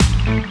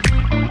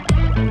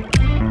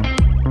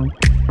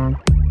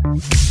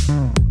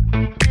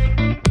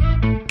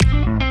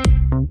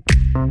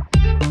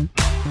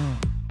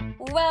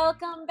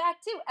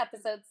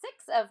episode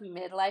 6 of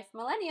Midlife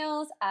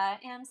Millennials. I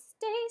am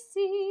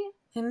Stacey.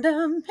 And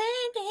Mandy.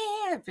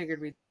 I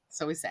figured we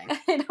sang.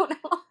 I don't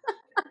know.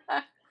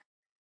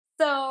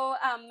 So,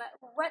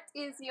 what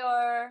is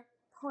your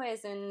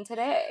poison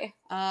today?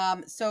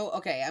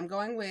 Okay, I'm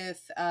going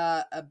with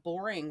a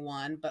boring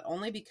one, but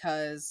only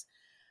because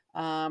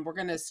we're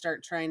gonna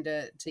start trying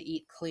to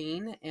eat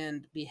clean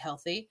and be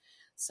healthy.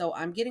 So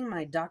I'm getting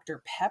my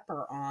Dr.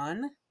 Pepper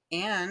on,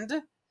 and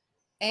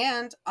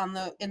on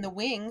in the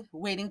wing,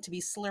 waiting to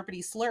be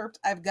slurpity slurped,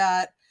 I've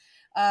got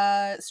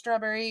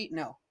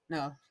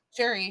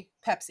cherry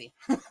Pepsi.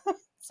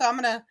 So I'm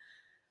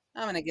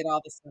gonna get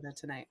all the soda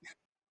tonight.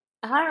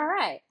 All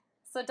right.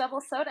 So, double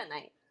soda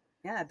night.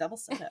 Yeah, double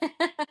soda.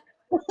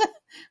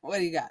 What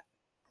do you got?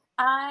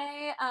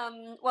 I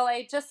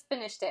just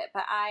finished it,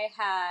 but I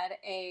had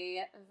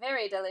a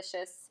very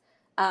delicious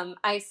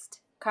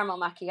iced caramel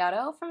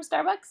macchiato from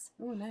Starbucks.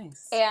 Oh,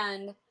 nice.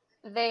 And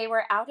they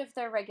were out of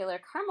their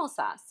regular caramel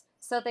sauce,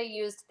 so they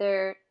used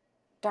their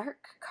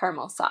dark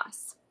caramel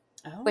sauce,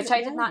 which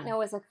I did not know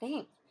was a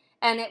thing.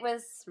 And it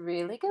was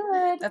really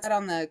good. That's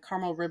on the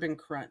caramel ribbon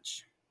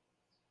crunch.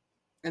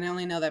 And I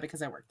only know that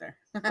because I work there.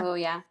 Oh,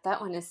 yeah.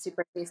 That one is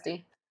super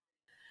tasty.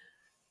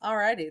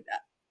 Alrighty.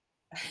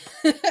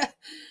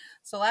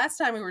 So last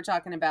time we were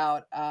talking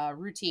about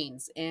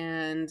routines,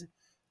 and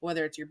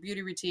whether it's your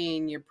beauty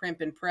routine, your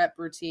primp and prep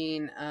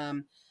routine,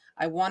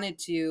 I wanted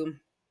to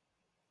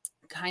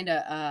kind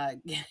of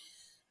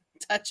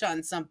touch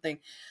on something.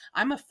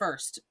 I'm a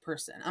first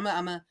person.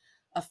 I'm a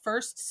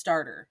first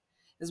starter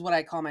is what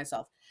I call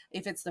myself.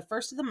 If it's the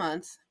first of the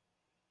month,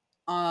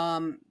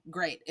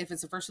 great. If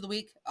it's the first of the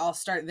week, I'll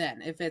start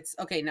then. If it's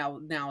okay,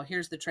 now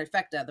here's the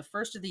trifecta. The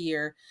first of the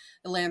year,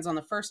 it lands on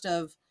the 1st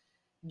of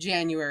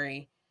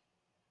January,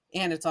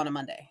 and it's on a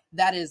Monday.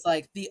 That is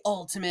like the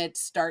ultimate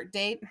start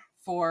date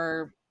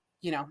for,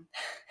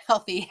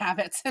 healthy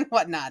habits and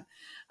whatnot.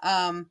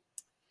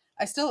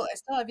 I still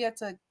have yet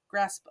to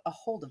grasp a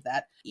hold of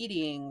that.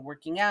 Eating,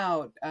 working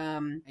out,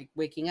 like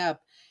waking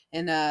up,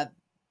 and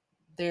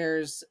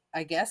there's,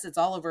 I guess it's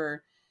all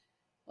over.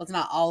 Well, it's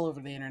not all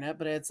over the internet,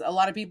 but it's a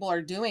lot of people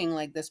are doing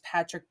like this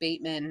Patrick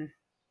Bateman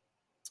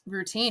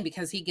routine,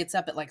 because he gets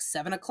up at like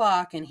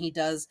 7:00 and he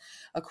does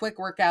a quick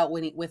workout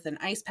with an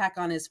ice pack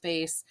on his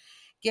face,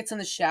 gets in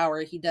the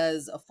shower, he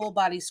does a full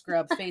body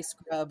scrub, face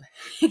scrub,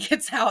 he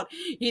gets out,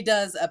 he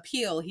does a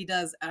peel, he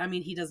does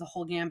a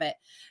whole gambit.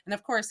 And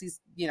of course he's,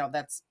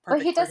 that's perfect.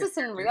 But he does this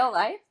in real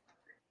life?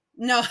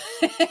 No.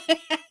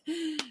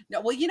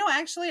 No, well,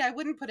 actually I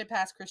wouldn't put it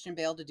past Christian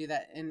Bale to do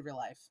that in real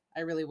life.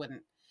 I really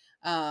wouldn't.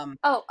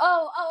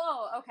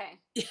 Okay.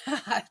 Yeah,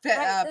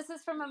 right, this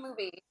is from a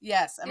movie.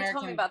 Yes, you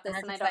told me about this,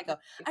 American and I Psycho.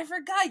 I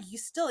forgot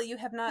you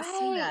have not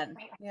seen that.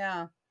 Right.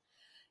 Yeah,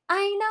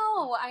 I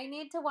know. I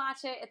need to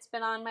watch it. It's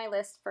been on my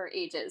list for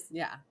ages.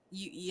 yeah,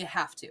 you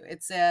have to.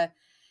 It's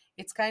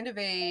kind of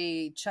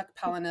a Chuck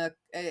Palahniuk.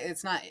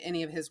 It's not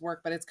any of his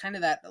work, but it's kind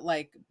of that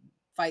like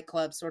Fight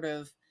Club sort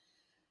of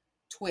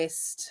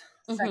twist,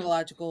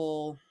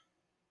 psychological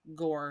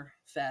gore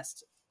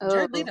fest.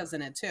 Jared Leto's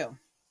in it too.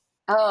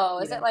 Oh,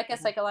 is it like a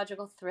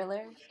psychological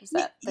thriller? Is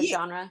that the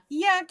genre?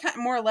 Yeah,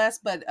 more or less,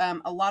 but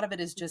a lot of it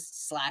is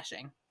just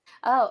slashing.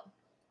 Oh.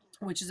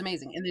 Which is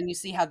amazing. And then you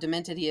see how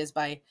demented he is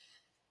by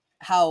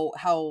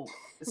how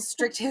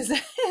strict his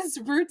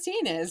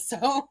routine is.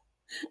 So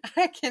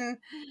I can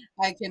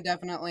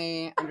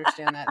definitely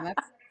understand that. And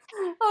that's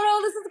oh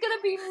no, this is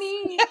gonna be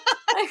me.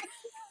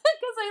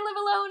 Because I live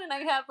alone and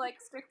I have like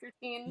strict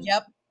routines.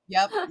 Yep.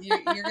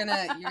 You're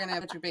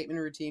gonna put your Bateman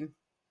routine.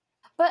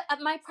 But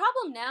my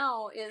problem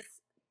now is,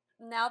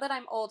 now that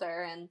I'm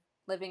older and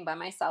living by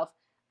myself,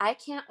 I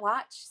can't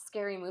watch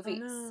scary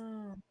movies. Oh,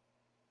 no.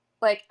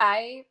 Like,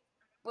 I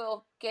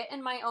will get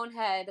in my own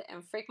head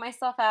and freak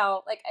myself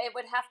out. Like, it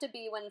would have to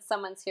be when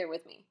someone's here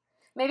with me.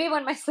 Maybe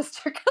when my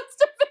sister comes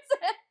to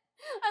visit.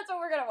 That's what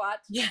we're gonna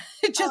watch. Yeah,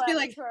 just be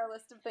like, to our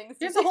list of things.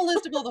 Here's a whole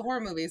list of all the horror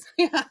movies.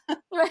 Yeah,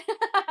 right.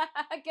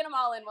 Get them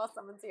all in while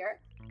someone's here.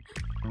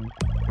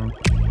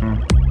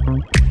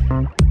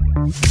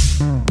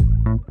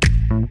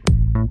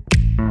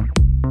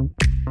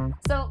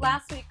 So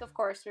last week, of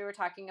course, we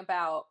talked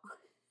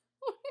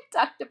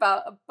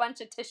about a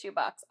bunch of tissue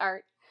box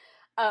art,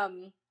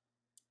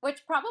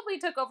 which probably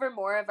took over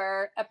more of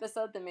our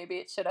episode than maybe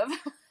it should have.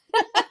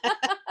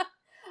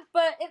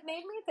 But it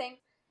made me think,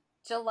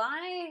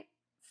 July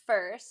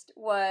 1st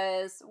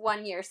was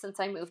 1 year since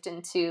I moved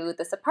into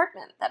this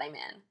apartment that I'm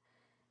in.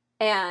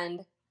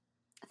 And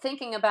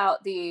thinking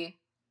about the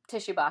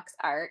tissue box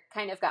art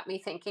kind of got me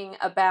thinking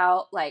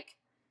about, like,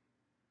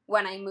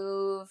 when I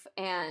move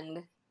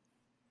and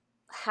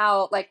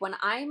how, like, when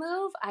I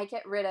move, I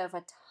get rid of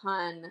a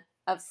ton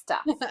of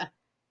stuff.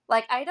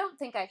 Like, I don't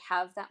think I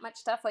have that much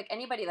stuff. Like,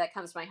 anybody that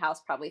comes to my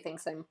house probably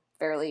thinks I'm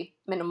fairly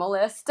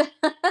minimalist.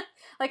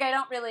 Like, I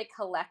don't really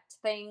collect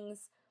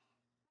things.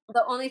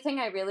 The only thing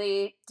I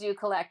really do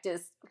collect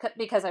is,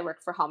 because I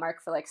worked for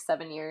Hallmark for like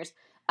 7 years,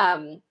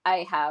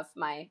 I have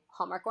my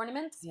Hallmark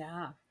ornaments.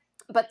 Yeah.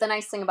 But the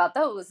nice thing about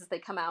those is they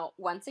come out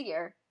once a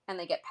year and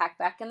they get packed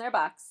back in their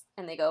box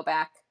and they go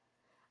back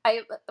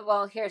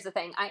Well, here's the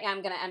thing. I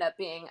am going to end up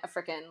being a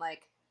freaking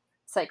like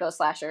psycho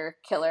slasher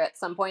killer at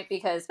some point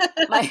because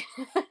my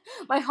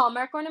my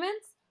Hallmark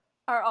ornaments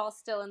are all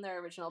still in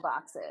their original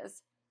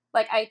boxes.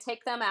 Like I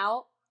take them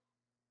out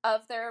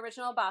of their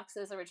original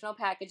boxes, original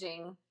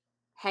packaging,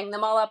 hang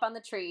them all up on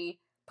the tree,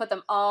 put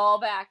them all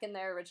back in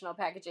their original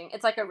packaging.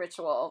 It's like a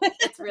ritual.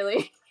 It's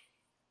really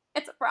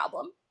it's a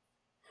problem.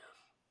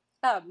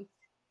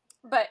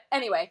 But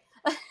anyway,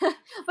 but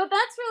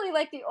that's really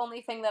like the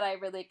only thing that I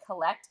really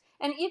collect.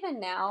 And even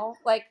now,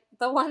 like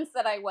the ones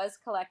that I was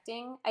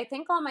collecting, I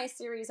think all my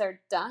series are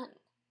done.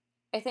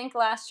 I think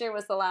last year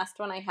was the last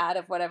one I had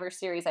of whatever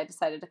series I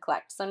decided to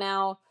collect. So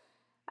now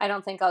I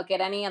don't think I'll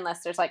get any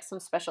unless there's like some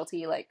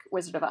specialty like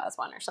Wizard of Oz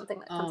one or something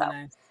that comes out.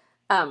 Nice.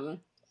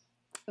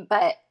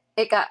 But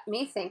it got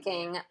me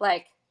thinking,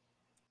 like,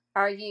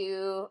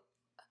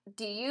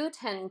 do you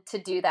tend to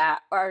do that?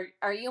 Or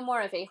are you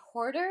more of a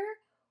hoarder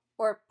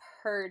or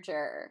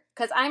purger?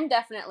 Because I'm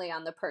definitely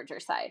on the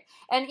purger side.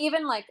 And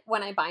even like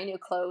when I buy new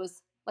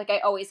clothes, like I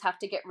always have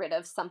to get rid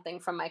of something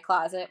from my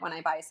closet when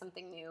I buy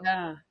something new.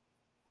 Yeah.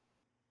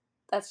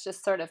 That's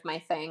just sort of my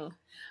thing.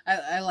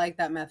 I like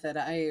that method.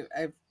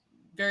 I've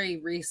very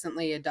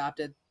recently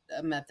adopted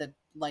a method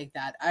like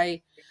that.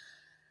 I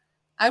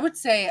would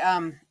say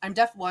I'm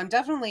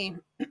definitely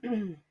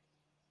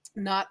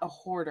not a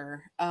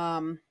hoarder.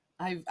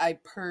 I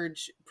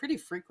purge pretty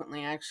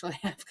frequently actually.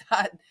 I've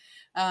got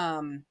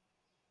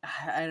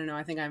I don't know,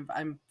 I think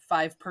I'm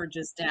 5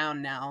 purges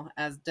down now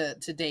as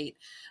to date.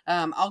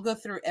 I'll go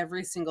through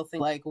every single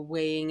thing, like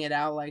weighing it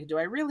out, like do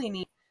I really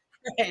need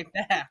right,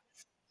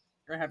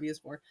 or have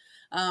used for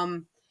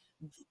um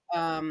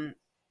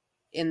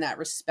in that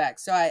respect.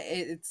 So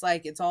it's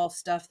like it's all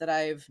stuff that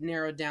I've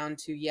narrowed down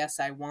to yes,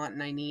 I want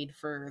and I need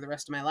for the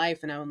rest of my life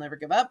and I will never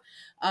give up.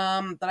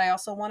 But I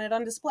also want it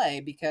on display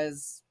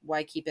because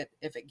why keep it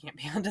if it can't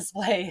be on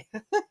display?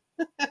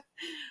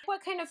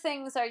 What kind of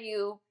things are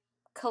you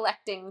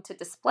collecting to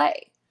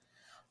display?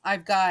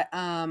 I've got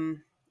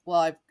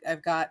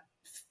I've got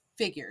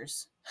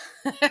figures.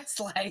 It's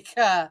like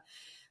so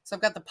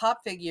I've got the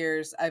pop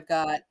figures, I've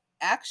got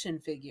action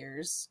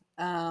figures.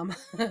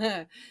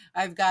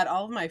 I've got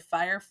all of my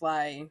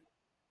Firefly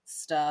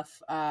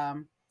stuff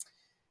that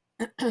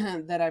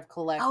I've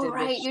collected. Oh,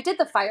 right. You did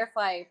the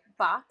Firefly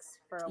box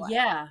for a while.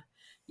 Yeah.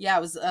 Yeah,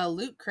 it was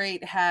Loot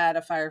Crate had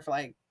a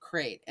Firefly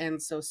crate.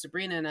 And so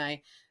Sabrina and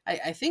I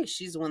think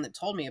she's the one that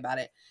told me about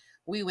it.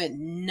 We went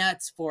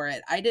nuts for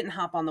it. I didn't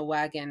hop on the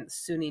wagon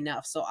soon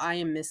enough. So I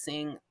am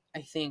missing,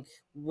 I think,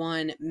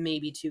 1,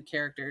 maybe 2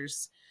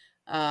 characters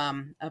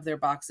of their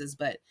boxes.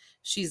 But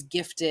she's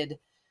gifted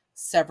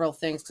several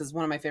things because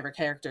one of my favorite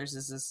characters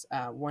is this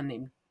one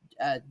named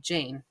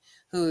Jane,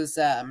 who's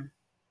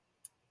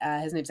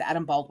his name's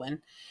Adam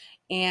Baldwin.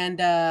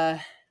 And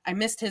I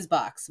missed his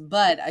box,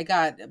 but I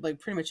got like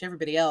pretty much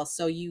everybody else.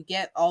 So you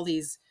get all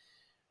these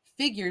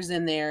figures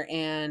in there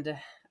and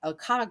a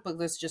comic book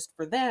that's just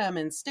for them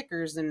and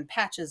stickers and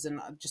patches and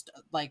just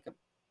like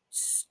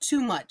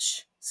too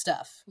much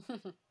stuff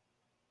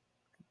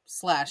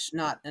 /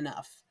 not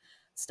enough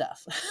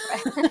stuff.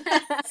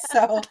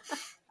 So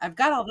I've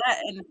got all that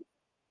and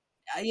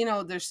you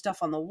know, there's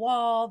stuff on the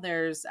wall.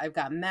 I've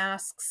got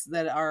masks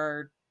that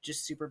are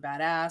just super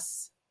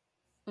badass.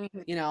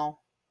 Mm-hmm. You know,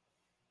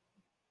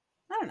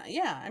 I don't know.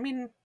 Yeah. I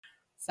mean,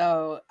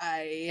 so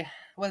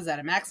what is that?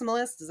 A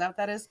maximalist? Is that what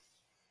that is?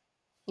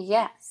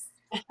 Yes.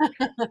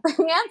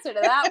 The answer to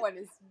that one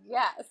is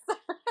yes.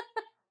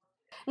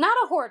 Not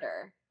a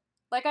hoarder.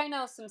 Like I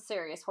know some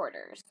serious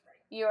hoarders.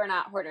 You are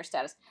not hoarder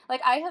status.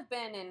 Like I have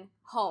been in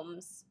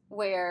homes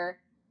where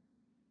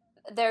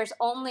there's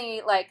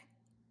only like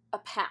a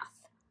path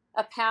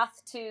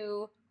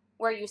to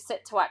where you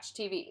sit to watch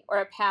TV or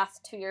a path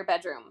to your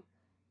bedroom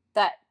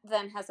that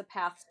then has a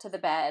path to the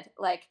bed.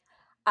 Like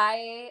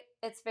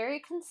it's very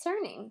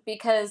concerning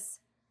because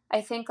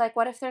I think like,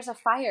 what if there's a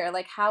fire?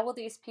 Like, how will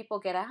these people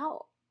get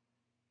out?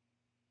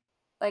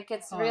 Like,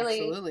 it's really...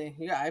 Absolutely.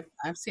 Yeah,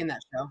 I've seen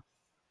that show.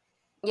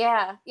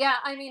 Yeah. Yeah.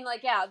 I mean,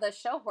 like, yeah, the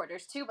show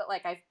hoarders too, but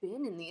like, I've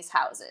been in these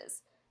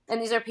houses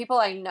and these are people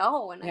I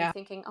know and I'm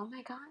thinking, oh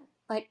my God,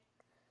 like,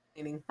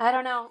 I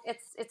don't know.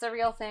 It's a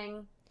real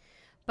thing.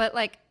 But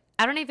like,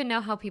 I don't even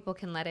know how people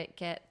can let it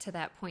get to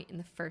that point in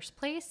the first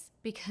place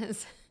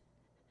because,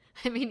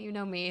 I mean, you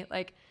know me,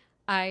 like,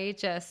 I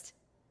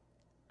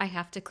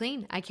have to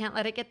clean. I can't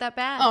let it get that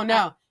bad. Oh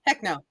no,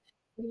 heck no.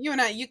 You and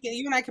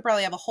I could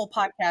probably have a whole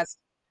podcast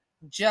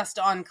just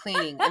on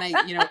cleaning. And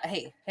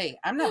hey,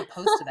 I'm not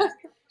opposed to that.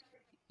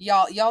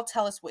 Y'all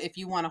tell us if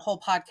you want a whole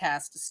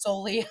podcast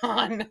solely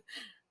on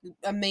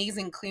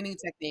amazing cleaning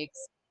techniques.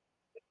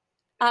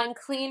 On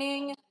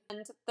cleaning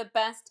and the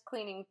best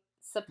cleaning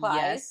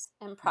supplies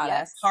and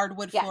products. Yes,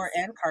 hardwood floor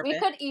and carpet. We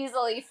could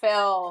easily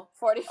fill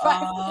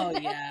 45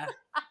 minutes.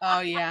 Oh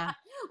yeah.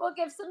 We'll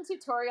give some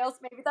tutorials.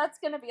 Maybe that's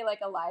going to be like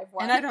a live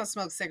one. And I don't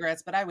smoke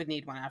cigarettes, but I would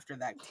need one after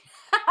that.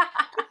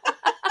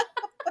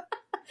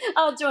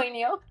 I'll join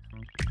you.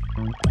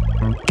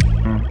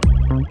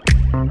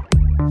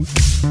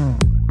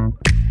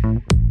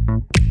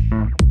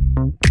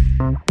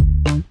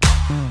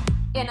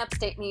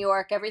 upstate New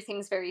York,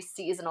 everything's very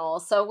seasonal.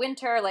 So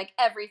winter, like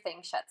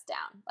everything shuts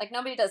down. Like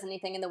nobody does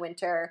anything in the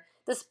winter.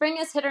 The spring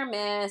is hit or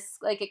miss.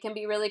 Like it can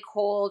be really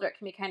cold or it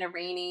can be kind of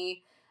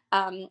rainy.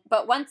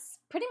 But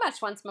pretty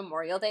much once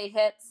Memorial Day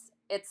hits,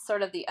 it's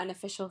sort of the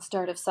unofficial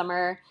start of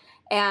summer.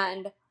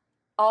 And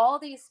all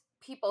these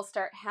people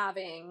start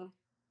having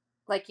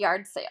like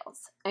yard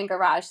sales and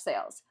garage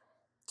sales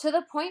to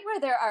the point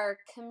where there are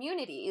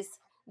communities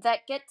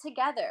that get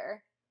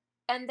together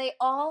and they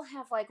all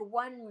have like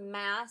one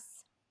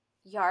mass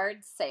yard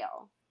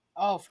sale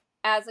Oh,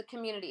 as a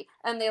community,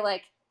 and they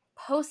like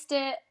post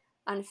it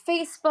on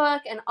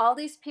Facebook and all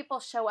these people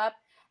show up.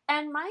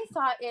 And my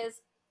thought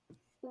is,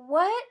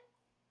 what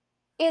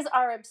is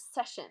our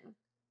obsession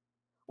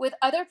with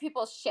other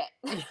people's shit?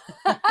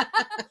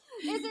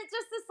 Is it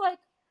just this like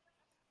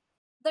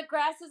the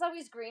grass is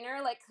always greener?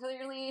 Like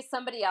clearly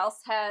somebody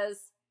else has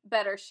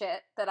better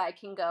shit that I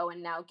can go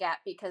and now get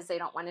because they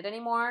don't want it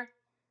anymore.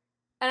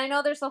 And I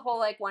know there's the whole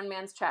like one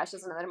man's trash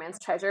is another man's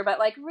treasure, but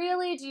like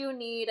really do you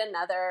need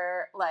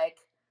another like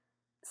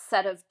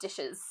set of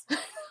dishes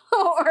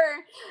or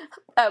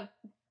a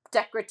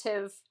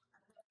decorative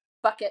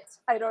bucket?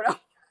 I don't know.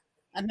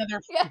 Another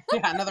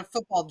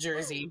football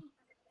jersey.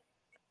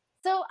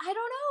 So I don't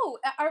know.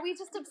 Are we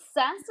just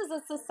obsessed as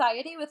a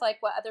society with like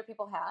what other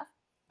people have?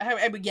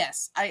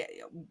 Yes,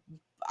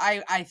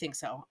 I think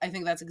so. I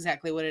think that's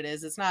exactly what it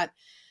is. It's not,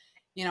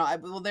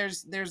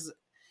 there's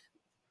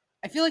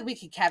I feel like we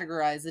could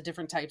categorize the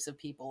different types of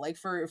people. Like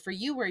for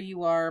you where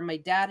you are, my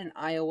dad in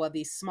Iowa,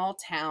 these small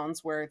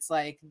towns where it's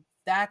like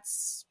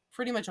that's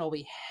pretty much all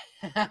we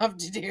have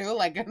to do,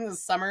 like in the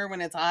summer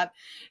when it's hot,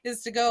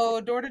 is to go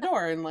door to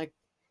door and like,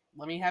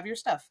 let me have your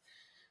stuff.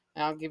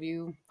 And I'll give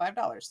you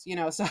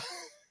 $5, so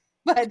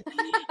but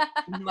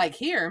like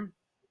here,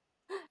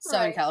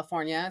 Southern Right.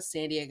 California,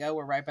 San Diego,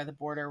 we're right by the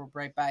border.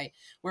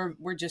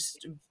 We're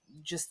just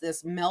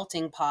this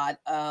melting pot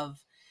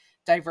of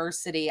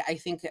diversity. I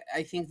think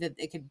that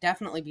it could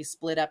definitely be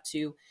split up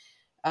to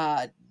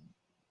uh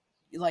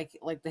like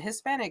the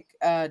Hispanic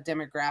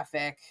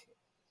demographic.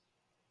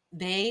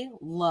 They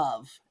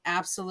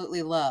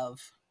absolutely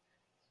love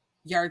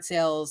yard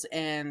sales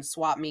and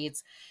swap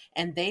meets,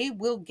 and they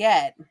will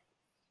get,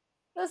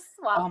 The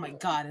swap oh my meet.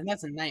 god, and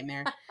that's a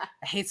nightmare.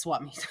 I hate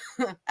swap meets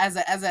as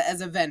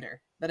a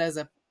vendor, but as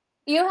a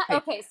hey,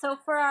 Okay, so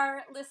for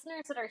our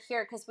listeners that are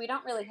here, because we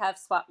don't really have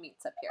swap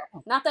meets up here,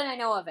 not that I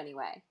know of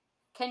anyway,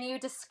 can you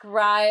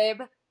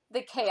describe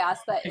the chaos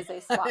that is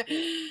a swap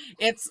meet?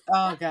 it's,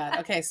 oh god.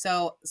 Okay,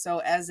 so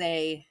as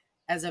a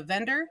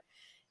vendor,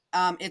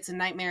 it's a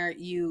nightmare.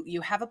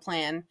 You have a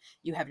plan,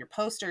 you have your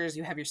posters,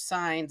 you have your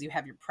signs, you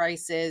have your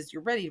prices,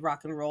 you're ready to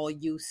rock and roll.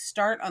 You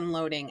start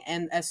unloading,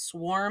 and a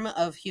swarm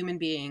of human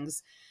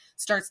beings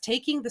starts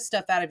taking the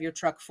stuff out of your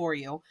truck for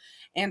you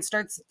and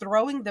starts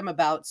throwing them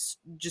about,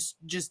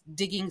 just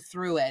digging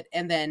through it,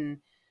 and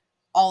then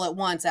all at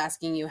once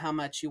asking you how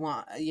much you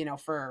want,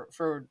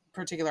 for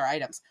particular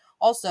items.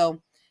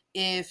 Also,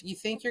 if you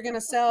think you're going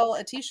to sell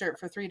a t-shirt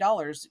for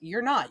 $3,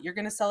 you're not. You're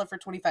going to sell it for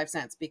 25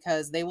 cents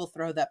because they will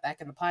throw that back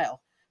in the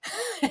pile.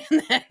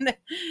 And then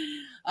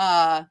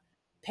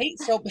pay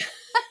so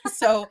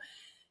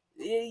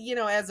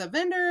as a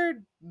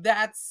vendor,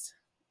 that's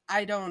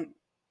I don't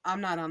I'm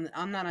not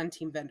on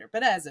team vendor,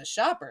 but as a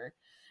shopper,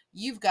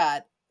 you've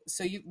got,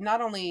 so you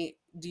not only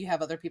do you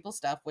have other people's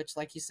stuff, which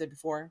like you said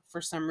before,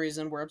 for some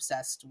reason we're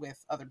obsessed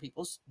with other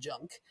people's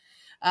junk.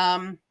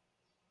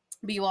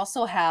 But you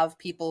also have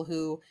people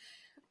who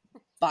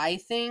buy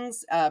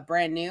things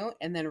brand new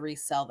and then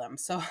resell them.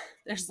 So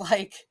there's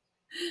like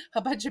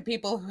a bunch of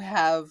people who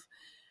have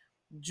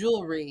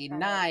jewelry, Right.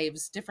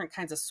 knives, different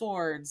kinds of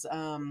swords,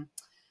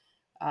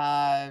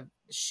 uh,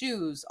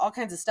 shoes, all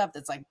kinds of stuff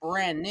that's like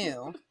brand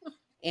new,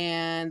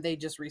 and they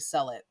just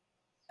resell it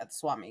at the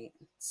swap meet.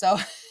 So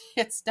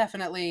it's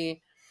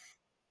definitely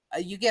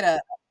you get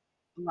a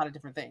lot of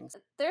different things.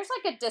 There's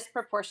like a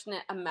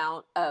disproportionate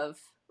amount of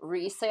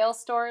resale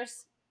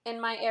stores in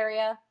my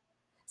area.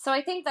 So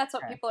I think that's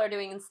what Okay. people are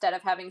doing instead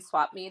of having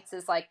swap meets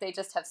is like they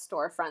just have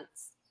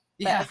storefronts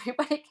that Yeah,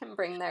 everybody can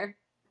bring their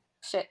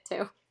shit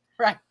to.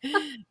 right.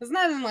 Isn't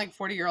that in like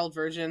 40-year-old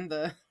version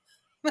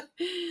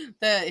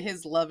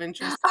his love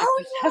interest like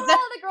Oh has that?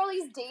 yeah, the girl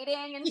he's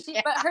dating and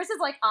Yeah, but hers is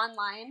like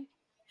online.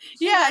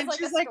 She yeah, has and like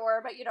a she's like,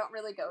 store, but you don't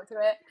really go to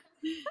it.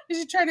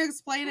 she's trying to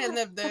explain it,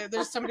 and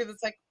there's somebody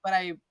that's like, but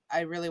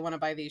I really want to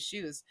buy these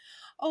shoes.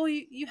 Oh,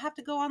 you have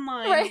to go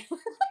online. Right.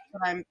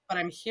 But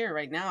I'm here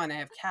right now and I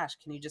have cash.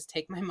 Can you just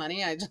take my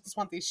money? I just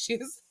want these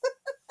shoes.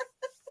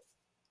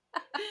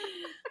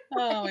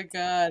 Oh my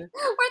god.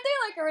 Weren't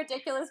they like a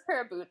ridiculous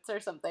pair of boots or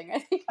something? I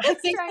think I I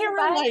was think trying to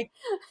buy.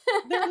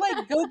 they were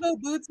like go-go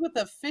boots with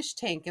a fish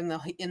tank in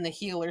the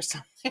heel or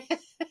something.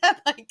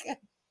 Like a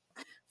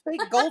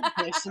fake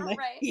goldfish in the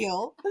Right.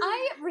 heel.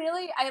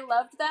 I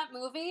loved that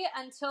movie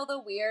until the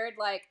weird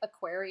like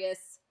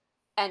Aquarius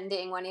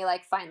ending when he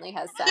like finally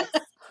has sex.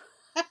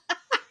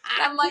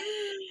 I'm like,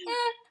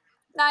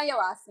 now you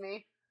lost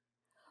me.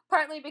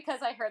 Partly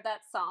because I heard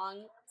that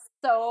song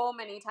so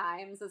many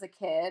times as a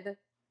kid.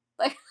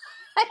 Like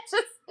I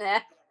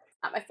just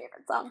Not my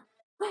favorite song.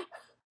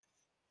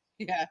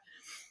 Yeah,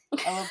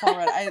 I love Paul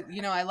Rudd.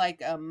 I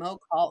like Mo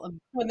Call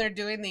when they're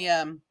doing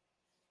the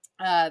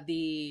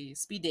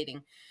speed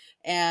dating,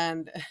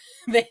 and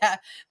they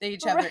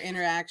each have their Right.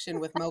 interaction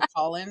with Mo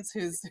Collins,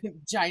 who's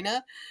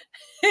Gina.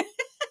 He's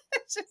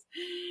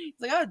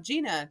like, oh,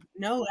 Gina.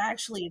 No,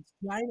 actually, it's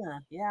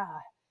Gina. Yeah,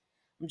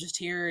 I'm just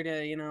here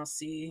to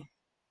see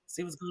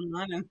what's going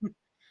on,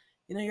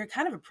 and you're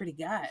kind of a pretty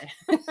guy.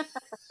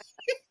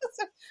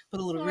 Put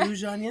a little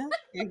rouge on you.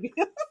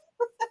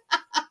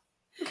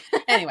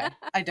 Anyway,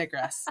 I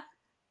digress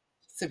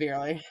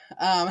severely.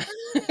 So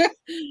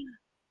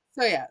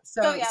yeah,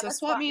 So so yeah, so the swap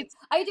swap meet. meets.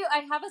 I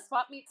have a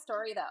swap meet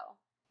story though.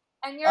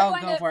 And you're Oh,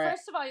 going go to, for it.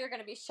 first of all, you're going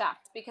to be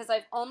shocked because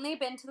I've only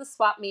been to the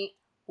swap meet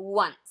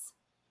once.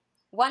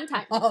 One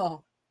time.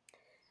 Oh,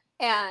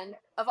 And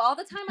of all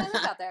the time I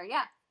lived out there,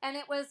 yeah. And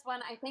it was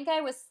when I think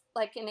I was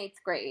like in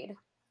 8th grade.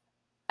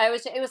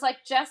 It was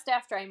like just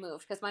after I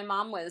moved because my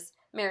mom was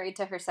married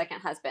to her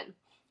second husband.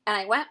 And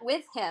I went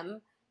with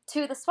him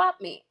to the swap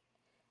meet.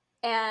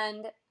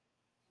 And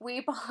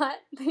we bought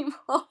the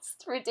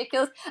most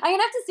ridiculous. I'm going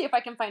to have to see if I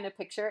can find a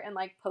picture and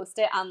like post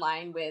it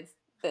online with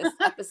this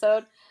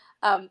episode.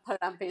 Put it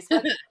on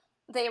Facebook.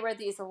 They were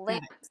these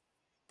lamps,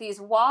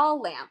 these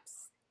wall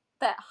lamps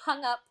that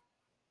hung up.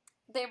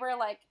 They were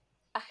like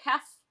a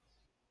half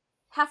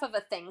of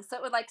a thing, so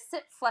it would like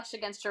sit flush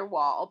against your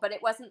wall, but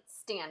it wasn't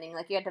standing.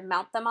 Like you had to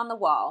mount them on the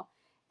wall,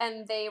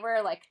 and they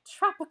were like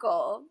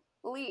tropical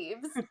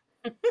leaves.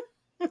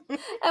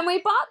 And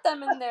we bought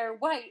them and they're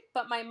white,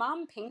 but my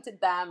mom painted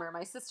them, or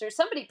my sister,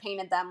 somebody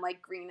painted them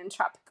like green and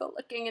tropical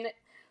looking, and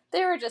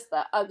they were just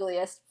the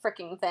ugliest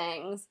freaking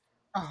things.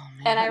 Oh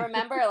man. And I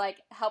remember like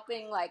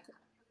helping like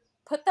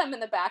put them in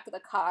the back of the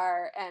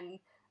car, and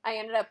I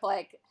ended up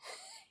like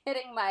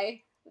hitting my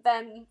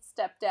then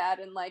stepdad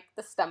in like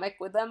the stomach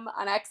with them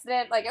on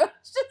accident. Like it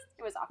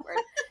was awkward.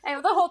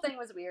 And the whole thing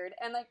was weird.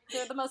 And like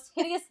they're the most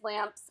hideous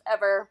lamps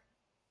ever.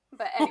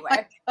 But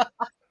anyway,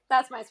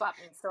 that's my swap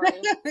meet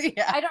story.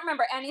 Yeah. I don't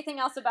remember anything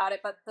else about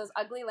it but those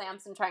ugly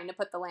lamps and trying to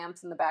put the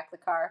lamps in the back of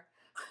the car.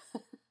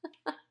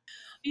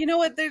 You know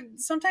what?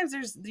 Sometimes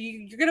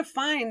you're gonna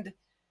find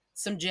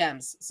some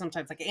gems.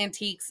 Sometimes like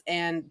antiques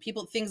and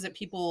things that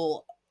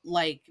people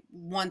like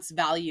once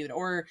valued,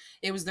 or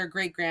it was their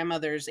great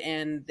grandmother's,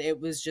 and it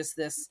was just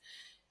this,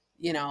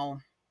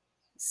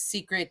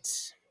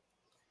 secret.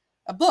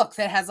 A book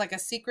that has like a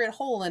secret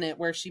hole in it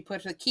where she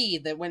put a key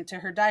that went to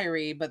her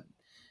diary,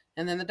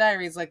 and then the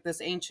diary is like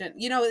this ancient.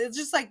 It's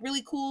just like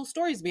really cool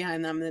stories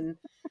behind them, and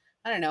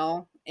I don't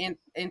know,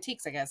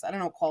 antiques. I guess I don't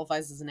know what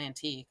qualifies as an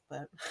antique,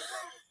 but.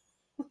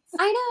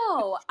 I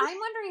know. I'm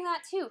wondering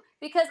that too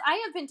because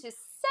I have been to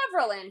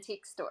several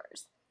antique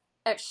stores,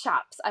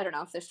 shops. I don't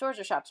know if they're stores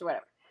or shops or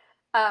whatever.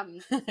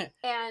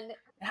 And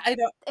I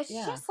don't. it's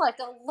Yeah. just like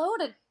a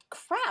load of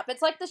crap.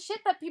 It's like the shit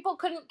that people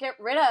couldn't get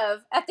rid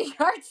of at the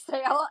yard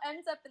sale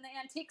ends up in the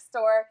antique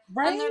store,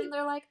 Right? and then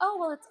they're like, "Oh,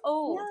 well, it's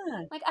old."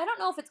 Yeah. Like I don't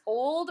know if it's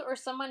old or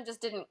someone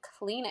just didn't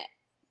clean it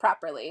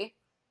properly.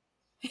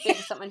 Being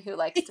someone who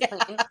likes to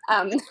clean,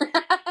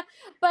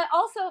 but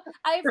also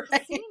I've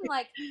seen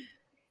like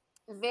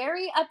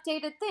very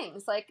updated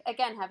things. Like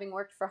again, having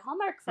worked for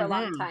Hallmark for a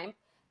long time,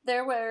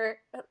 there were,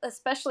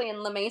 especially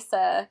in La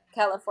Mesa,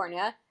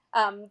 California,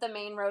 the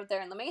main road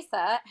there in La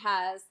Mesa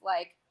has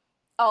like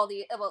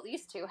it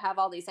used to have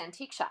all these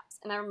antique shops.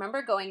 And I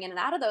remember going in and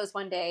out of those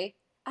one day.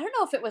 I don't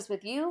know if it was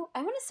with you.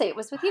 I want to say it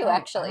was with you I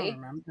actually. don't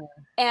remember.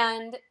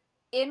 And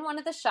in one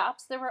of the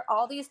shops, there were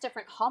all these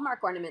different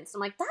Hallmark ornaments.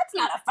 I'm like, that's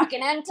not a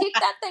fucking antique.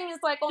 That thing is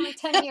like only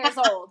 10 years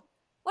old.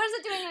 What is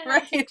it doing in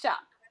an antique shop?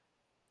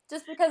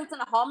 Just because it's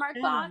in a Hallmark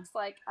box,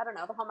 like, I don't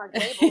know, the Hallmark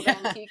label is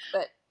antique,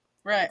 but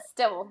it's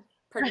still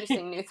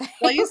producing new things.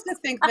 Well, I used to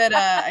think that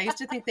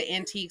the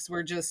antiques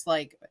were just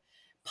like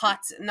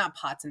not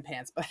pots and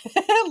pans, but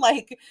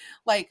like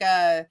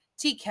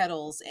tea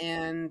kettles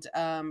and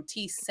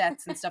tea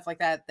sets and stuff like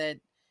that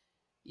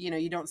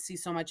you don't see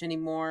so much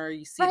anymore.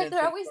 You see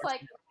they're always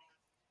like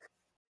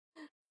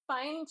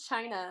fine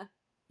china.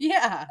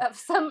 Yeah. Of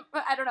some,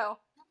 I don't know.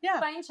 Yeah.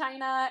 Fine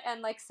china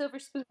and like silver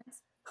spoons.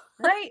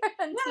 Right.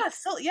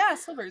 Yeah,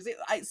 silvers.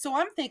 So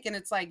I'm thinking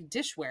it's like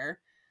dishware,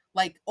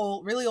 like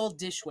really old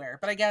dishware.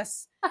 But I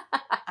guess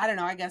I don't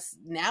know. I guess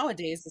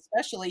nowadays,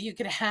 especially, you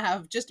could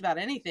have just about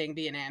anything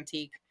be an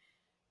antique.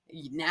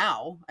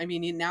 Now, I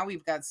mean, now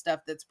we've got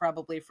stuff that's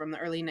probably from the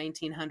early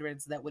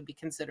 1900s that would be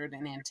considered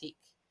an antique.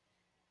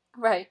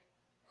 Right.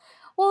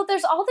 Well,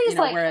 there's all these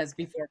whereas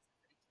before.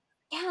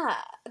 Yeah,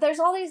 there's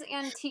all these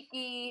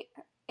antique.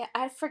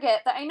 I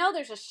forget that. I know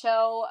there's a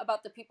show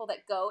about the people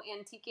that go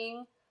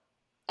antiquing,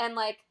 and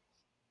like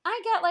I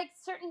get like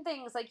certain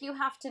things. Like you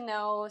have to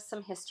know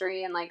some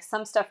history, and like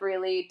some stuff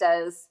really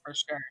does for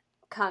sure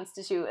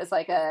constitute as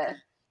like a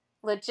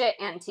legit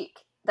antique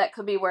that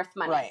could be worth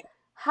money. Right.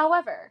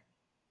 However,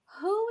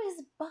 who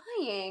is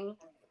buying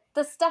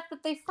the stuff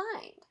that they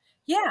find?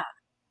 Yeah.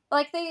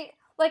 Okay,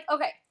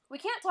 we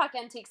can't talk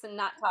antiques and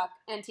not talk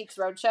Antiques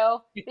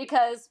Roadshow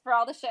because for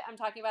all the shit I'm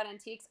talking about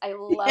antiques, I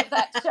love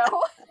that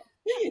show.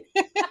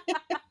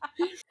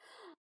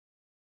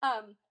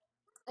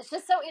 It's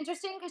just so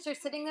interesting because you're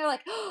sitting there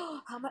like,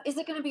 oh, how much is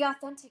it going to be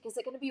authentic? Is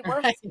it going to be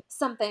worth Right.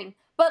 something?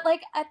 But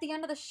like at the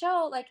end of the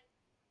show, like,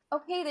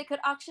 okay, they could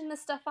auction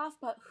this stuff off,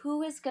 but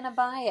who is going to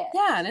buy it?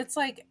 Yeah, and it's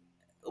like,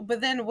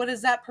 but then what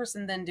does that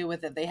person then do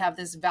with it? They have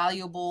this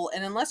valuable,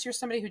 and unless you're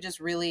somebody who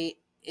just really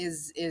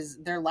is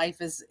their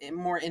life is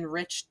more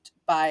enriched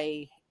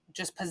by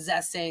just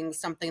possessing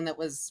something that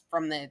was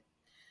from the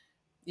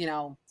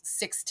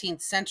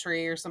 16th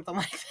century or something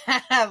like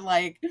that,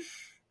 like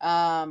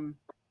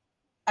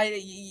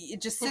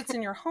it just sits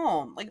in your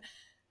home. Like,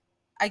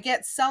 I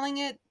get selling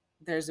it,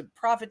 there's a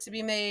profit to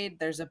be made,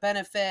 there's a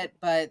benefit,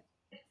 but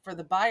for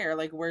the buyer,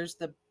 like, where's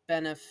the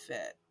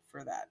benefit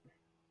for that?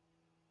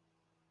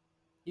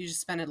 You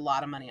just spend a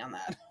lot of money on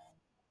that.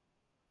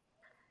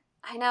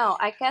 I know.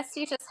 I guess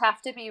you just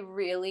have to be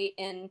really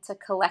into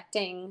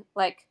collecting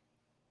like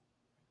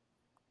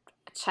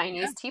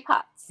Chinese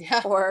teapots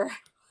Yeah. or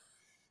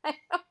I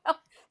don't know,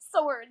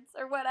 swords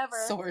or whatever.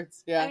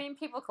 Swords, yeah. I mean,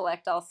 people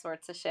collect all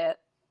sorts of shit.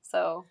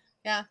 So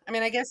yeah, I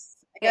mean, I guess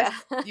yeah.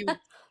 you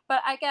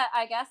But I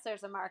guess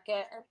there's a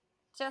market.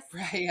 Just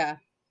right, yeah.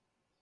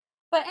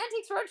 but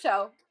Antiques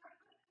Roadshow,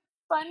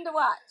 fun to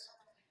watch.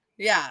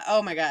 Yeah,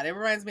 oh my god, it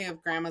reminds me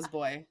of Grandma's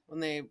Boy when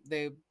they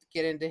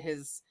get into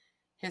his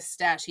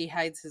stash. He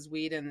hides his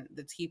weed in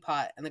the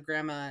teapot and the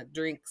grandma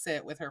drinks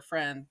it with her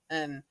friend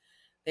and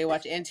they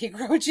watch Antique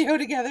Roadshow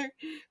together.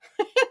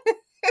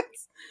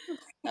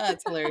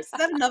 That's hilarious. Is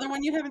that another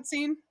one you haven't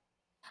seen?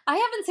 I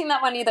haven't seen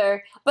that one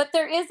either, but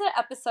there is an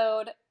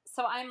episode.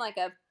 So I'm like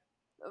a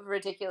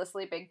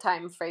ridiculously big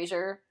time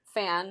Frasier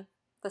fan,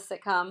 the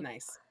sitcom.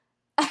 Nice.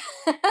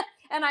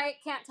 And I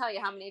can't tell you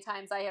how many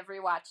times I have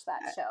rewatched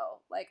that show,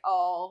 like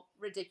all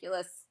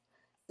ridiculous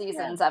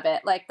seasons of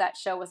it. Like that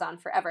show was on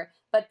forever.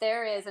 But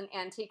there is an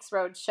Antiques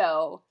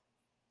Roadshow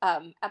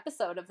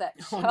episode of that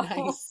show. Oh,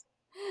 nice.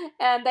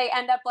 And they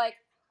end up like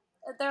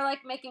they're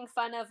like making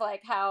fun of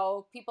like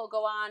how people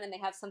go on and they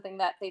have something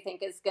that they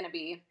think is going to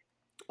be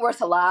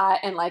worth a lot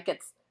and like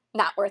it's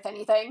not worth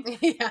anything.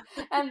 Yeah.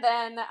 And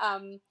then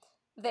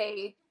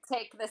they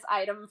take this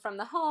item from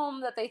the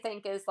home that they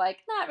think is like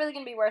not really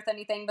going to be worth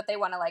anything, but they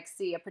want to like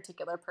see a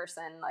particular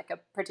person, like a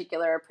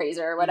particular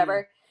appraiser or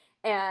whatever.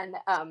 And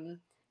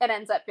it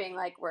ends up being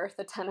like worth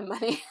a ton of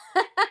money.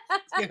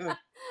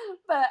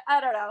 But I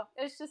don't know.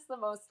 It's just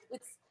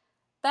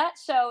that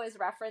show is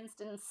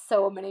referenced in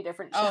so many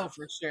different shows. Oh,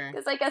 for sure.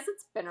 Because I guess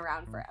it's been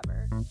around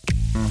forever.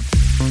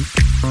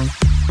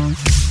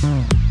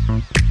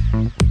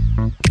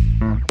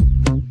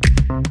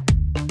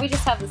 We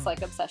just have this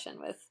like obsession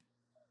with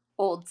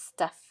old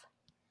stuff.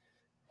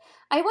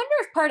 I wonder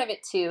if part of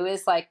it too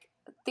is like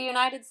the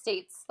United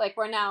States, like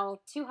we're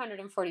now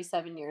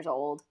 247 years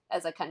old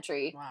as a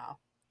country. Wow.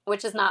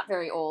 Which is not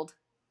very old.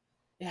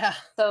 Yeah.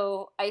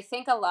 So I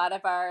think a lot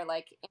of our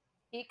like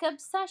antique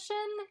obsession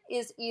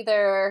is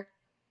either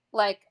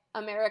like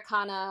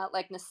Americana,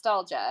 like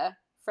nostalgia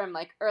from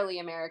like early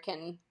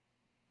American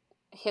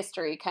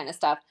history kind of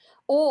stuff,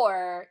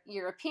 or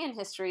European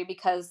history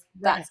because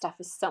that stuff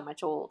is so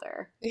much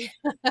older.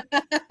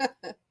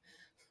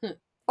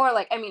 Or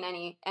like, I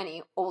mean,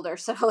 any older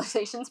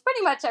civilizations,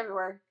 pretty much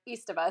everywhere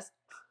east of us.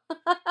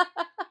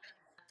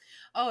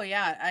 Oh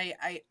yeah,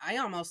 I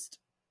almost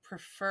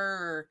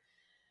prefer,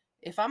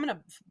 if I'm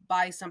gonna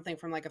buy something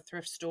from like a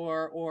thrift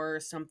store or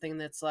something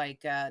that's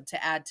like to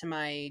add to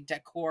my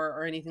decor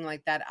or anything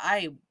like that,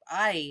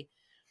 I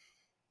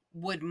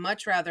would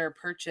much rather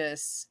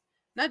purchase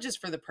not just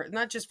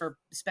for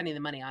spending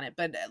the money on it,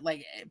 but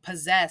like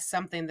possess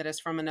something that is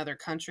from another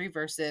country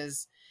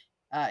versus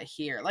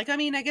here. Like, I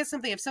mean, I guess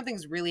if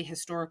something's really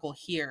historical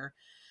here,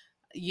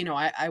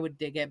 I would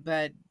dig it,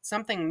 but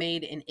something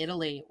made in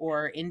Italy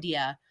or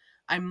India,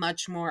 I'm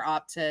much more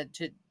apt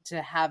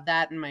to have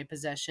that in my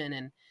possession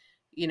and,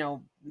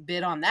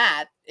 bid on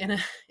that in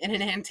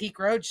an antique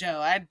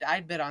roadshow.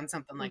 I'd bid on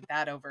something like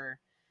that over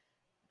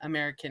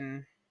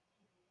American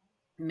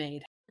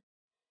made.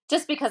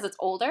 Just because it's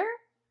older,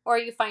 or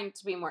you find it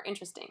to be more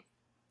interesting?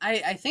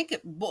 I think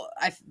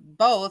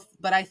both,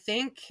 but I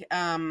think,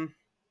 I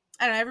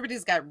don't know,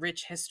 everybody's got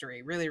rich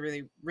history, really,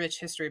 really rich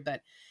history,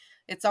 but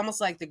it's almost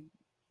like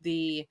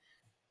the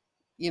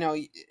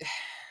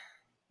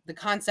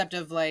concept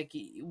of like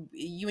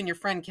you and your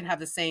friend can have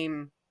the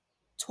same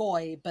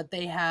toy, but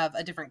they have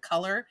a different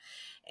color,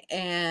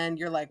 and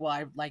you're like, well,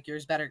 I like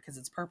yours better because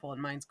it's purple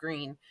and mine's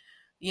green.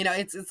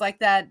 It's like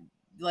that.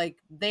 Like,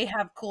 they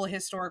have cool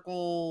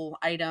historical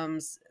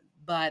items,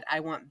 but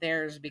I want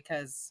theirs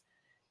because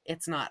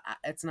it's not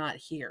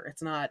here.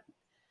 It's not,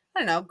 I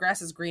don't know,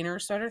 grass is greener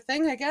sort of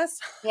thing, I guess.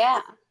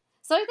 Yeah.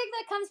 So I think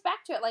that comes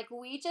back to it. Like,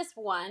 we just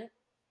want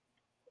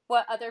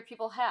what other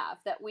people have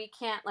that we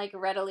can't like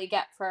readily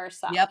get for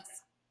ourselves.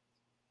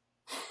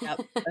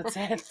 Yep. That's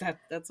it.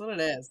 That's what it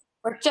is.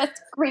 We're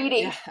just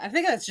greedy. Yeah, I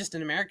think that's just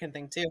an American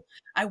thing too.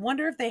 I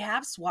wonder if they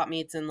have swap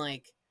meets in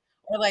like,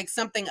 or like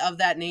something of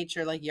that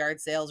nature, like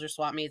yard sales or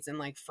swap meets in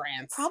like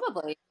France.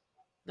 Probably.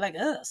 Like,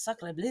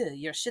 sacre bleu,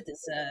 your shit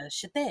is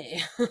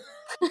shitty.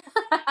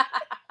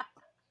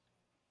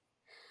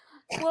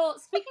 Well,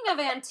 speaking of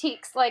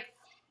antiques, like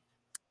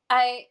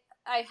I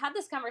had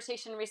this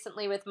conversation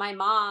recently with my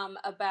mom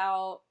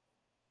about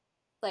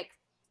like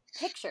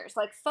pictures,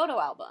 like photo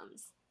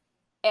albums,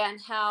 and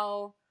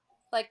how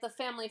like the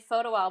family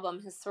photo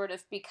album has sort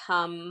of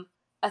become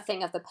a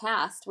thing of the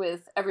past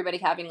with everybody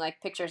having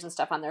like pictures and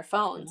stuff on their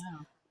phones.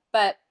 Wow.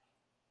 But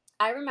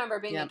I remember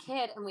being a Yep.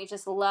 kid and we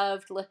just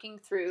loved looking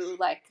through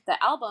like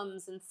the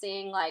albums and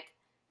seeing like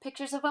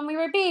pictures of when we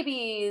were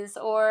babies,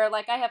 or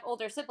like I have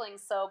older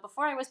siblings, so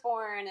before I was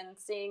born, and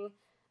seeing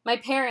my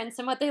parents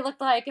and what they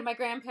looked like and my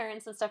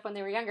grandparents and stuff when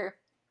they were younger.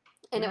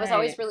 And it was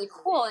always Right. really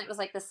cool, and it was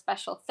like this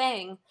special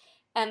thing.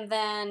 And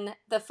then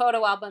the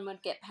photo album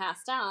would get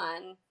passed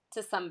on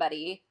to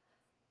somebody.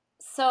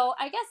 So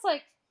I guess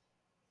like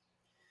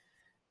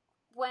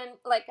when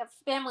like a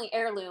family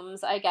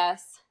heirlooms, I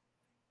guess,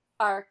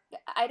 are,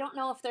 I don't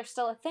know if they're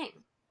still a thing,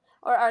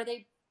 or are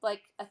they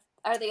like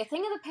are they a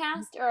thing of the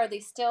past, or are they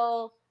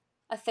still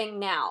a thing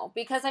now?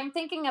 Because I'm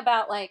thinking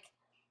about like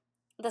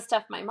the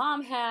stuff my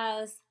mom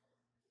has,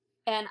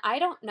 and I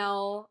don't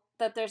know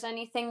that there's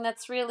anything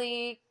that's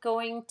really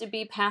going to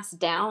be passed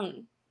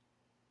down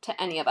to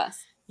any of us.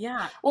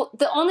 Yeah. Well,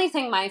 the only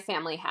thing my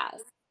family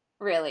has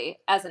really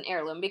as an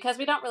heirloom, because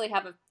we don't really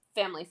have a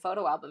family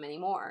photo album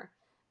anymore.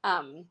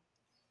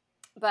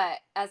 But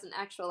as an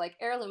actual like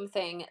heirloom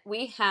thing,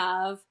 we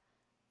have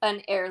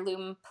an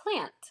heirloom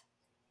plant.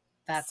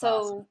 That's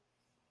awesome.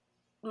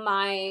 So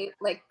my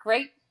like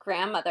great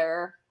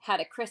grandmother had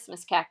a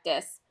Christmas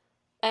cactus,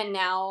 and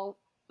now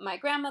my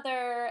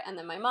grandmother and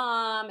then my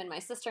mom and my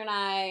sister and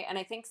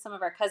I think some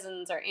of our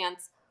cousins or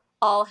aunts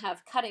all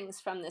have cuttings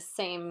from this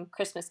same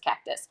Christmas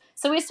cactus.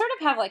 So we sort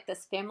of have like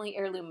this family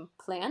heirloom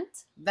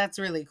plant. That's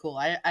really cool.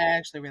 I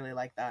actually really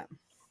like that.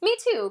 Me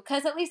too,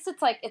 because at least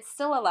it's like it's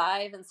still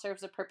alive and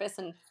serves a purpose,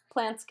 and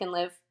plants can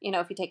live,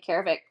 if you take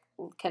care of it,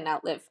 can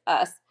outlive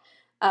us.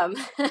 Um,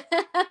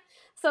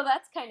 so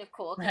that's kind of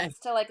cool because Right. it's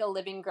still like a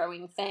living,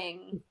 growing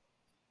thing,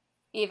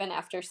 even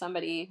after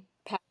somebody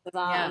passes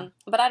Yeah. on.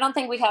 But I don't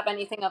think we have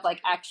anything of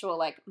like actual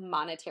like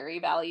monetary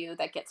value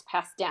that gets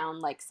passed down,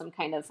 like some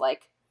kind of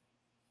like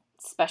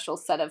special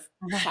set of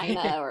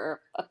china Right.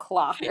 or a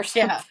clock or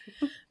something.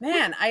 Yeah.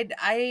 Man,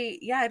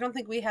 I don't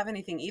think we have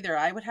anything either.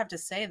 I would have to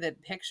say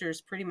that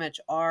pictures pretty much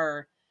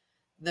are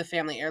the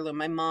family heirloom.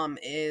 My mom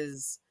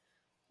is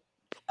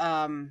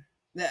um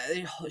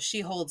she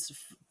holds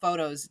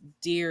photos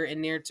dear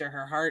and near to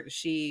her heart.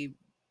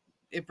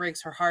 It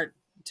breaks her heart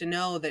to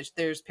know that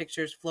there's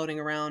pictures floating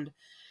around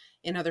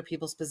in other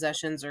people's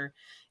possessions, or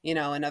in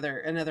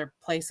other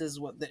places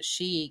that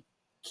she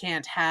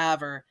can't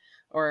have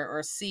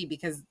or see,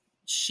 because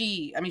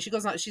she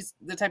goes on, she's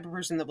the type of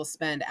person that will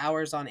spend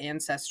hours on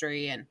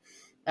Ancestry, and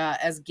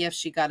as gifts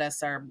she got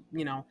us our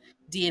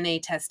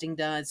DNA testing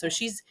done. So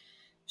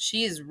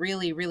she is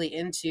really really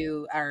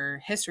into our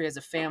history as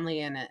a family,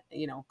 and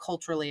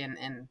culturally,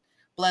 and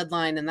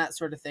bloodline and that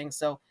sort of thing.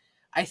 So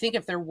I think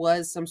if there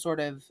was some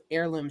sort of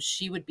heirloom,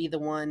 she would be the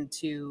one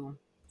to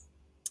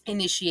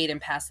initiate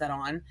and pass that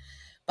on.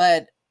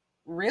 But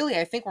really,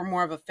 I think we're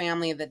more of a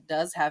family that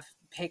does have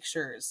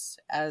pictures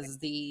as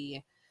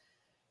the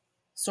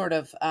sort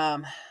of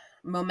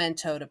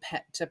memento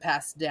to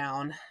pass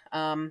down.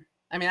 I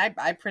mean,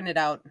 I printed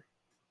out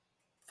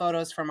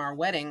photos from our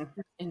wedding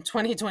in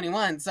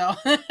 2021, so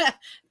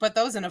put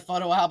those in a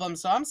photo album.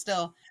 So I'm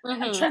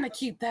Mm-hmm. trying to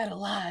keep that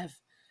alive.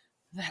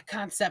 That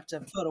concept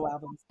of photo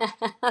albums.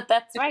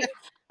 That's right.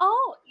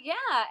 Oh, yeah.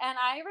 And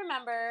I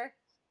remember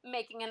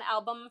making an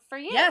album for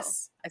you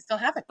Yes, I still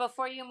have it.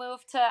 before you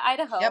moved to Yep.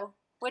 Idaho,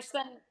 which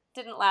then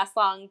didn't last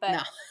long. But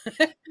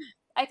No.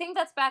 I think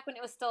that's back when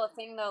it was still a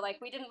thing, though. Like,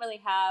 we didn't really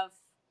have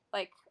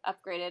like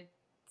upgraded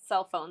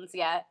cell phones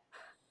yet.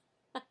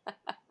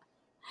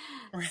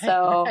 Right.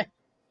 So,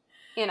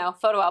 Right.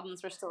 photo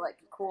albums were still like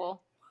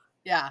cool.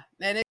 Yeah.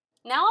 And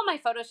Now all my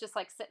photos just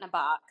like sit in a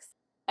box,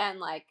 and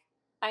like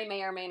I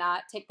may or may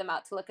not take them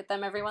out to look at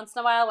them every once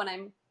in a while when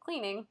I'm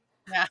cleaning.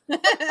 yeah.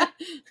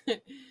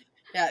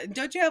 Yeah.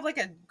 Don't you have like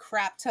a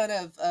crap ton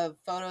of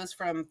photos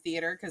from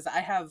theater? Because I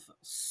have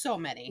so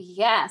many.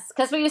 Yes,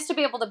 because we used to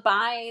be able to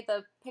buy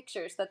the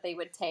pictures that they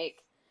would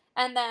take.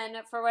 And then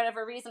for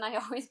whatever reason, I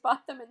always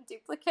bought them in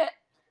duplicate.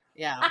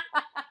 Yeah.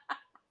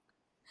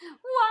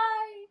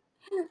 Why?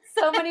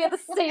 So many of the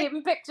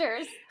same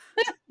pictures.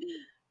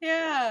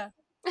 Yeah.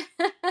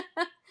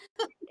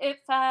 If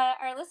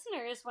our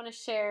listeners want to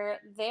share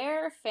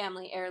their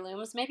family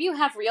heirlooms, maybe you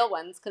have real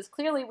ones, because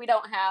clearly we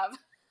don't have.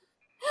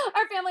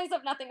 Our families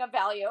have nothing of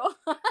value.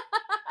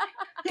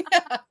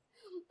 Yeah.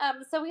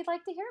 So we'd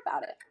like to hear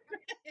about it.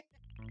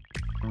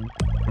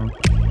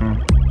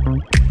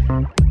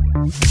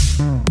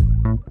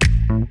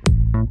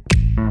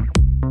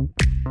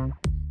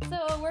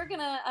 So we're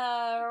gonna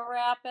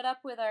wrap it up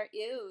with our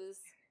ews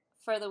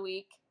for the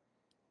week.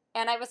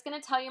 And I was gonna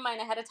tell you mine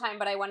ahead of time,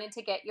 but I wanted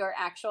to get your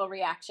actual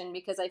reaction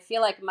because I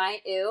feel like my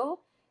ew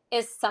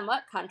is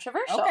somewhat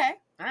controversial. Okay.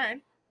 All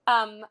right.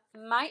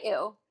 My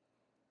ew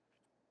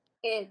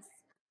is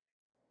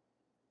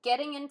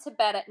getting into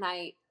bed at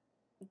night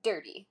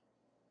dirty.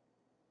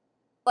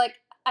 Like,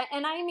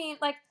 I mean,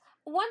 like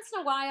once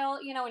in a while,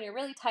 when you're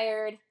really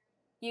tired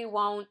you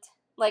won't,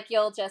 like,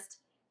 you'll just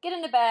get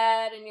into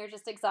bed and you're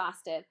just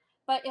exhausted.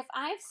 But if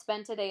I've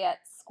spent a day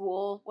at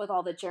school with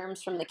all the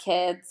germs from the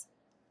kids,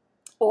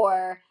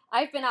 or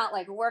I've been out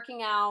like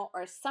working out,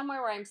 or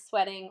somewhere where I'm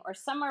sweating, or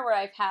somewhere where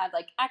I've had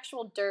like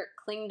actual dirt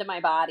cling to my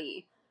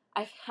body,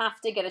 I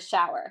have to get a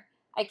shower.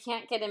 I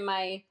can't get in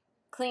my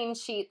clean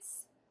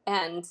sheets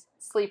and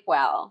sleep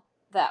well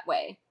that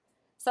way.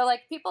 So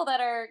like people that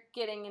are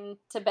getting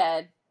into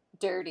bed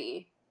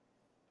dirty,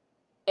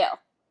 ew.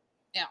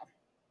 Ew.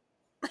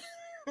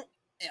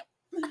 Ew.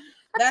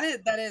 That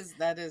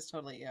is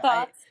totally ew.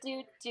 Thoughts?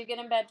 Do you get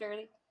in bed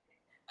dirty?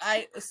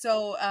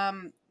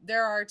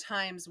 There are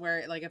times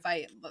where, like, if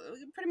I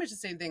pretty much the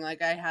same thing,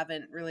 like I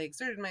haven't really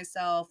exerted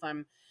myself,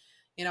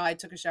 I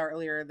took a shower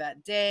earlier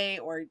that day,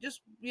 or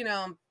just,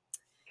 you're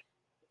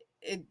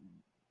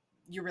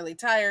really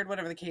tired,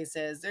 whatever the case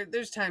is.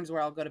 There's times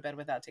where I'll go to bed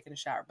without taking a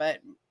shower, but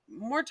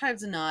more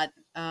times than not,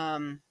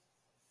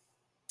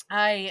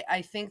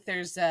 I think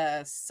there's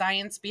a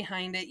science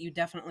behind it. You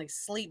definitely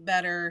sleep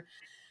better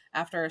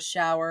after a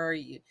shower.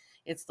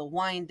 It's the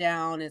wind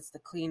down, it's the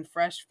clean,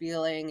 fresh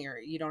feeling.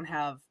 You don't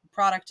have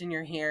product in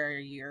your hair,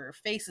 your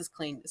face is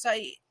clean. So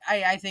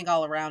I think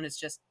all around it's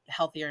just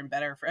healthier and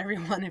better for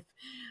everyone. If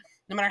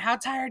no matter how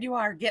tired you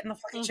are, get in the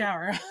fucking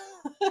shower.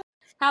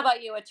 How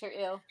about you? What's your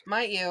ew?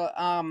 My ew.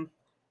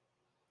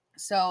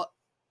 So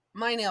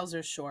my nails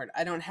are short.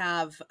 I don't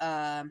have.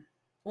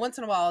 Once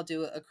in a while, I'll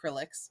do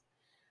acrylics,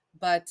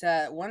 but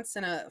once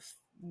in a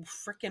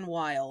freaking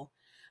while,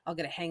 I'll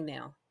get a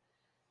hangnail.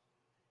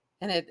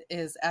 And it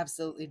is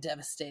absolutely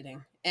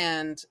devastating.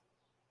 And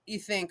you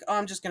think, oh,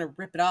 I'm just going to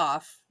rip it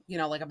off,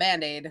 like a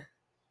Band-Aid,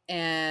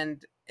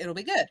 and it'll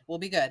be good. We'll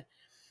be good.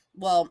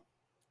 Well,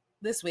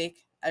 this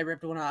week I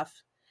ripped one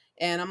off,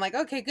 and I'm like,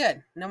 okay,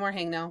 good. No more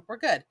hangnail. We're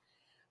good.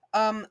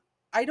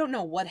 I don't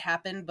know what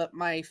happened, but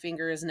my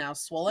finger is now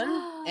swollen,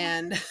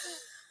 and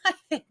I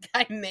think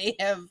I may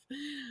have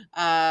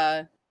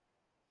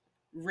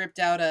ripped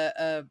out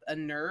a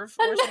nerve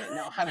or something.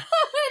 No, I don't.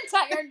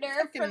 Entire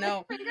nerve from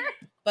your finger.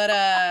 But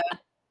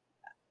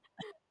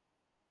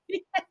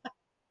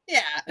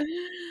yeah.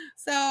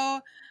 So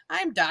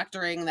I'm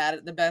doctoring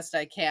that the best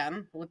I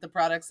can with the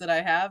products that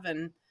I have,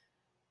 and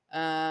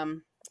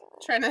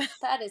trying to.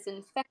 That is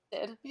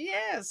infected.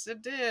 Yes,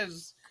 it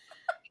is.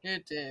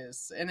 It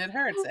is, and it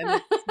hurts,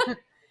 and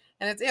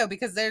it's ew,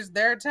 because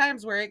there are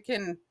times where it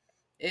can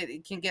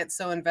get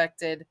so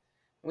infected.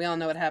 We all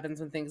know what happens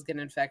when things get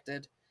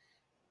infected.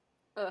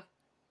 Ugh.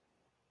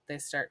 They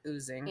start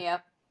oozing.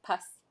 Yep,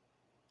 pus.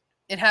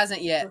 It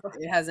hasn't yet.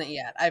 It hasn't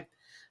yet.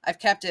 I've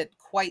kept it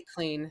quite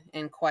clean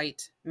and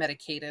quite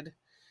medicated,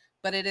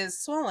 but it is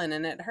swollen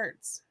and it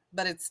hurts.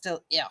 But it's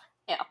still ew.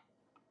 Ew.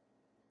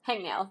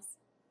 Hangnails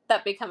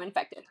that become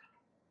infected.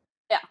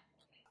 Yeah.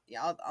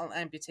 Yeah, I'll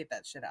amputate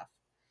that shit off.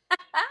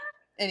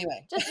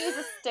 Anyway. Just use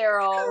a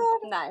sterile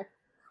knife.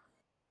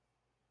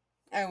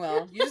 I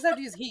will. You just have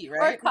to use heat,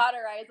 right? Or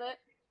cauterize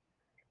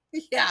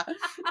it. Yeah.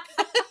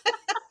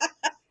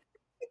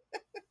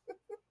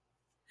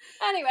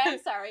 Anyway, I'm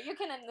sorry. You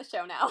can end the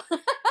show now.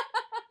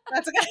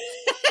 That's okay.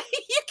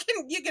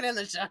 You can end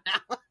the show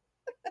now.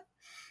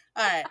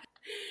 All right.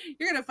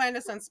 You're going to find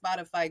us on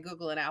Spotify,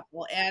 Google, and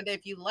Apple. And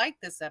if you like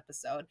this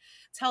episode,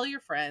 tell your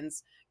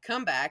friends,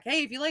 come back.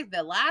 Hey, if you like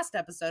the last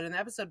episode and the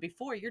episode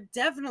before, you're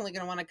definitely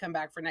going to want to come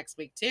back for next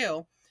week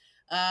too.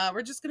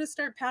 We're just going to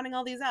start pounding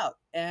all these out,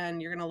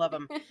 and you're going to love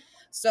them.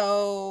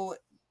 So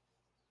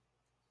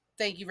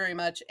thank you very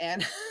much.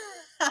 And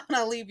I'm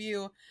going to leave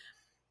you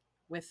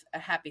with a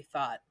happy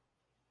thought.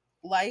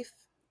 Life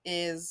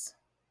is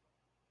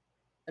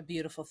a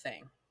beautiful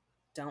thing.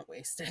 Don't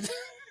waste it.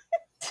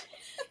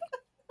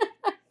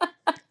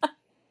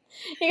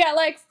 You got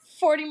like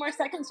 40 more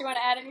seconds. Do you want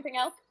to add anything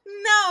else?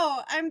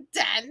 No, I'm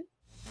done.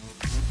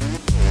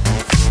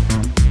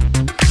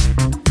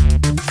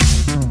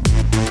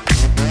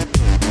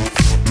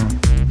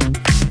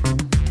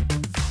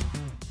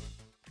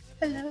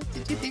 Hello,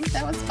 did you think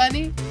that was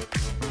funny?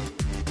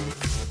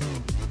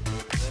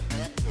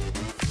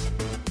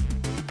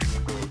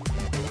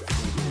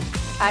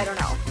 I don't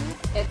know.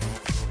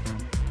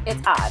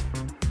 It's odd.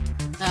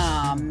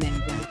 Oh,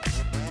 Mandy.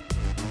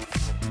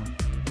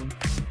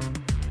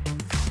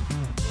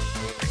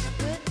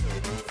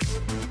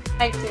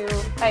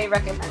 I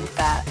recommend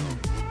that.